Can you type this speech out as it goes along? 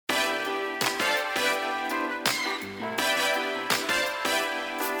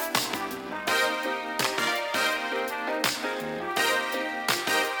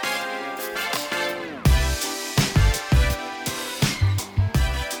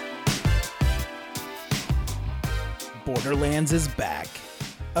Borderlands is back.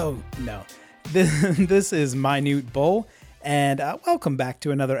 Oh, no. This is Minute Bull, and welcome back to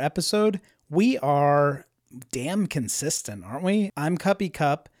another episode. We are damn consistent, aren't we? I'm Cuppy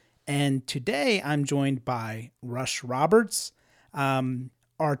Cup, and today I'm joined by Rush Roberts.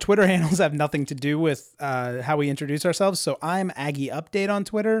 Our Twitter handles have nothing to do with how we introduce ourselves, so I'm Aggie Update on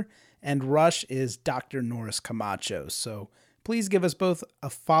Twitter, and Rush is Dr. Norris Camacho. So please give us both a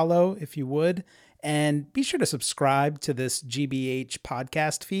follow if you would. And be sure to subscribe to this GBH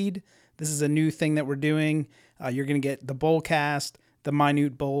podcast feed. This is a new thing that we're doing. You're going to get the Bullcast, the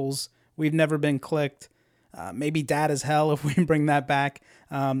Minute Bulls. We've never been clicked. Maybe Dad as Hell if we bring that back.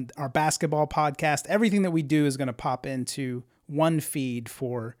 Our basketball podcast. Everything that we do is going to pop into one feed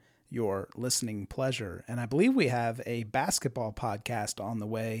for your listening pleasure. And I believe we have a basketball podcast on the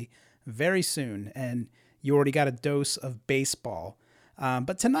way very soon. And you already got a dose of baseball.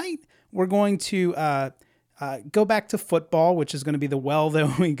 But tonight, we're going to go back to football, which is going to be the well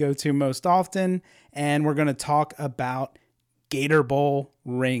that we go to most often. And we're going to talk about Gator Bowl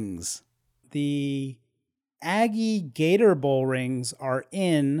rings. The Aggie Gator Bowl rings are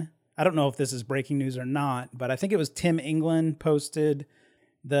in. I don't know if this is breaking news or not, but I think it was Tim England posted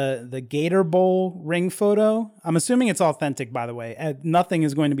the Gator Bowl ring photo. I'm assuming it's authentic, by the way. Nothing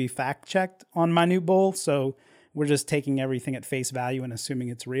is going to be fact checked on Minute Bowl, so we're just taking everything at face value and assuming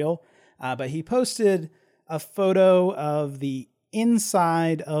it's real. But he posted a photo of the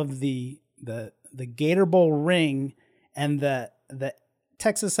inside of the Gator Bowl ring and the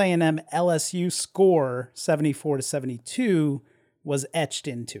Texas A&M LSU score 74-72 was etched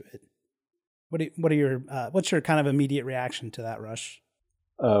into it. What's your kind of immediate reaction to that, Rush?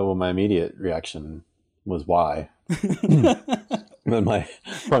 Well, my immediate reaction was why. But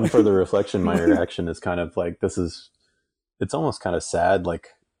upon further reflection, my reaction is kind of like, it's almost kind of sad. Like,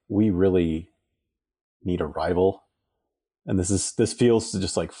 we really need a rival. And this feels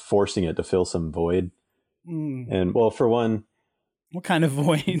just like forcing it to fill some void. And well, for one, what kind of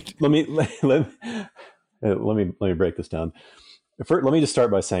void? let me break this down. Let me just start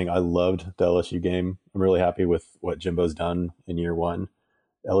by saying I loved the LSU game. I'm really happy with what Jimbo's done in year one.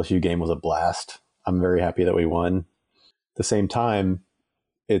 The LSU game was a blast. I'm very happy that we won. At the same time,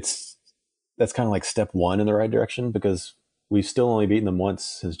 that's kind of like step one in the right direction, because we've still only beaten them once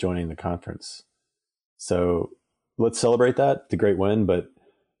since joining the conference. So let's celebrate that, the great win, but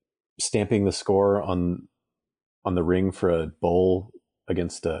stamping the score on the ring for a bowl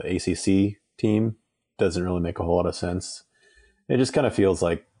against a ACC team doesn't really make a whole lot of sense. It just kind of feels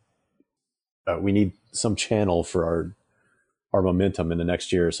like we need some channel for our momentum in the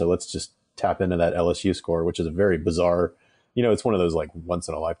next year. So let's just tap into that LSU score, which is a very bizarre, it's one of those like once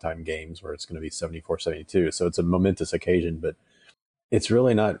in a lifetime games where it's going to be 74-72. So it's a momentous occasion, but it's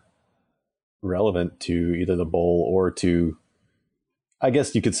really not relevant to either the bowl or to, I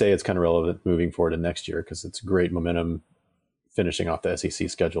guess you could say it's kind of relevant moving forward to next year, because it's great momentum finishing off the SEC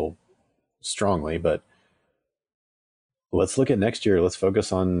schedule strongly. But let's look at next year. Let's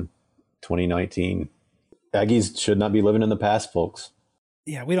focus on 2019. Aggies should not be living in the past, folks.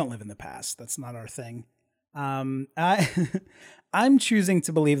 Yeah, we don't live in the past. That's not our thing. I'm choosing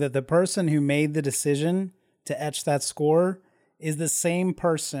to believe that the person who made the decision to etch that score is the same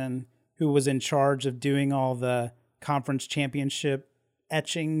person who was in charge of doing all the conference championship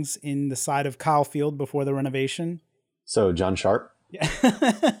etchings in the side of Kyle Field before the renovation. So John Sharp? Yeah.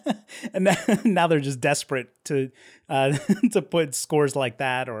 And now they're just desperate to put scores like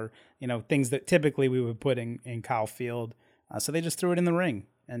that, or, things that typically we would put in Kyle Field. So they just threw it in the ring.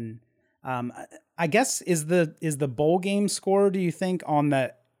 And I guess is the bowl game score, do you think, on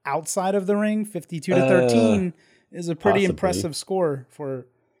the outside of the ring, 52-13 is a pretty impressive score for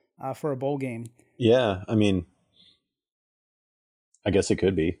a bowl game? Yeah, I mean, I guess it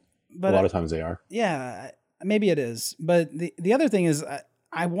could be. But a lot of times they are. Yeah, maybe it is. But the other thing is,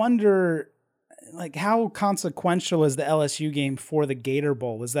 I wonder, like, how consequential is the LSU game for the Gator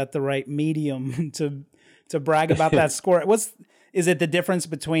Bowl? Is that the right medium to brag about that score? Is it the difference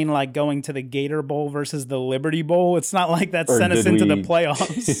between like going to the Gator Bowl versus the Liberty Bowl? It's not like that sent us into the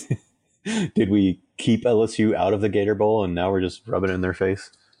playoffs. Did we keep LSU out of the Gator Bowl and now we're just rubbing it in their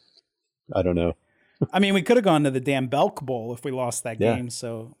face? I don't know. I mean, we could have gone to the damn Belk Bowl if we lost that game,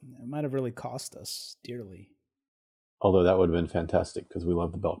 so it might have really cost us dearly. Although that would have been fantastic because we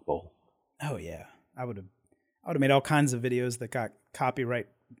love the Belk Bowl. Oh yeah, I would have made all kinds of videos that got copyright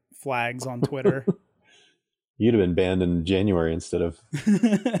flags on Twitter. You'd have been banned in January instead of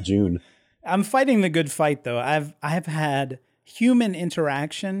June. I'm fighting the good fight, though. I have had human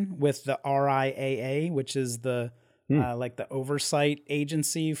interaction with the RIAA, which is the like the oversight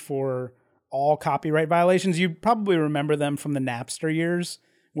agency for all copyright violations. You probably remember them from the Napster years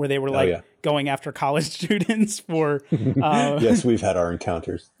where they were going after college students for yes, we've had our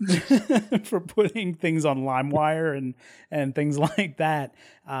encounters for putting things on LimeWire and things like that,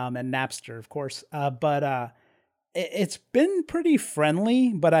 and Napster, of course. But it's been pretty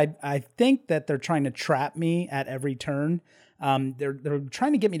friendly. But I think that they're trying to trap me at every turn. They're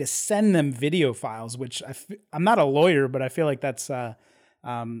trying to get me to send them video files, which I'm not a lawyer, but I feel like that's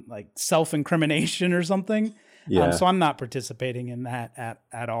like self-incrimination or something. Yeah. So I'm not participating in that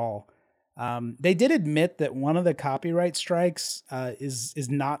at all. They did admit that one of the copyright strikes is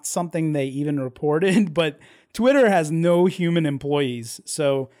not something they even reported, but Twitter has no human employees.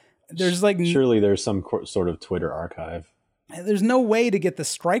 So there's like... Surely there's some sort of Twitter archive. There's no way to get the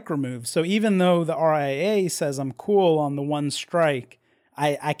strike removed. So even though the RIA says I'm cool on the one strike,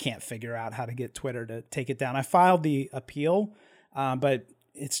 I can't figure out how to get Twitter to take it down. I filed the appeal, but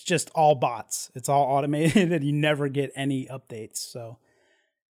it's just all bots. It's all automated and you never get any updates. So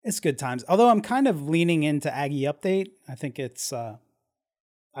it's good times. Although I'm kind of leaning into Aggie Update. I think it's, I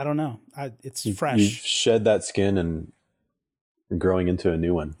don't know. It's fresh. You've shed that skin and growing into a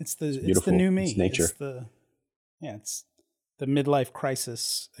new one. It's the new me. It's nature. It's the midlife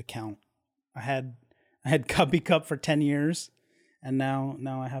crisis account. I had Cubby Cup for 10 years and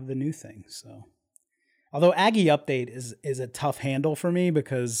now I have the new thing. So although Aggie Update is a tough handle for me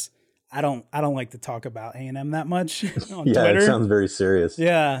because I don't like to talk about A&M that much on Twitter. It sounds very serious.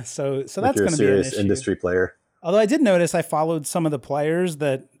 Yeah, so that's going to be a serious industry player. Although I did notice I followed some of the players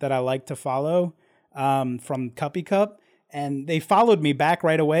that I like to follow from Cuppy Cup, and they followed me back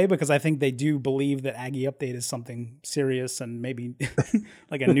right away because I think they do believe that Aggie Update is something serious and maybe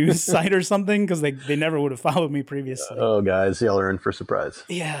like a news site or something because they never would have followed me previously. Oh, guys, y'all are in for a surprise.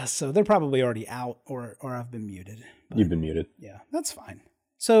 Yeah, so they're probably already out or I've been muted. But you've been muted. Yeah, that's fine.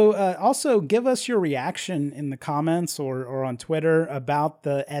 So also give us your reaction in the comments or on Twitter about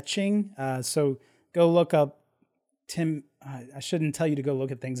the etching. So go look up Tim. I shouldn't tell you to go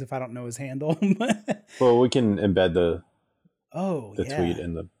look at things if I don't know his handle. Well, we can embed the tweet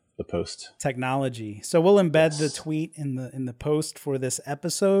in the post. Technology. So we'll embed the tweet in the post for this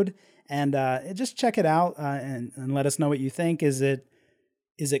episode, and just check it out and let us know what you think. Is it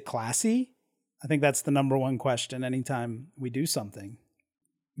classy? I think that's the number one question anytime we do something.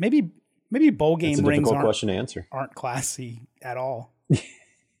 Maybe bowl game rings aren't classy at all.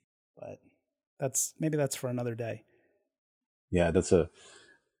 But that's for another day. Yeah, it's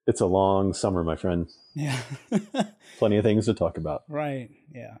a long summer, my friend. Yeah. Plenty of things to talk about. Right.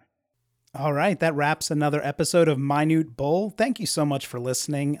 Yeah. All right. That wraps another episode of Minute Bull. Thank you so much for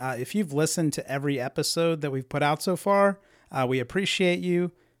listening. If you've listened to every episode that we've put out so far, we appreciate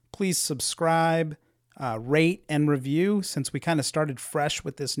you. Please subscribe, rate, and review. Since we kind of started fresh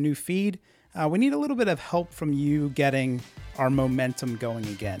with this new feed, we need a little bit of help from you getting our momentum going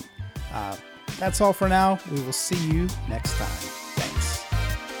again. That's all for now. We will see you next time.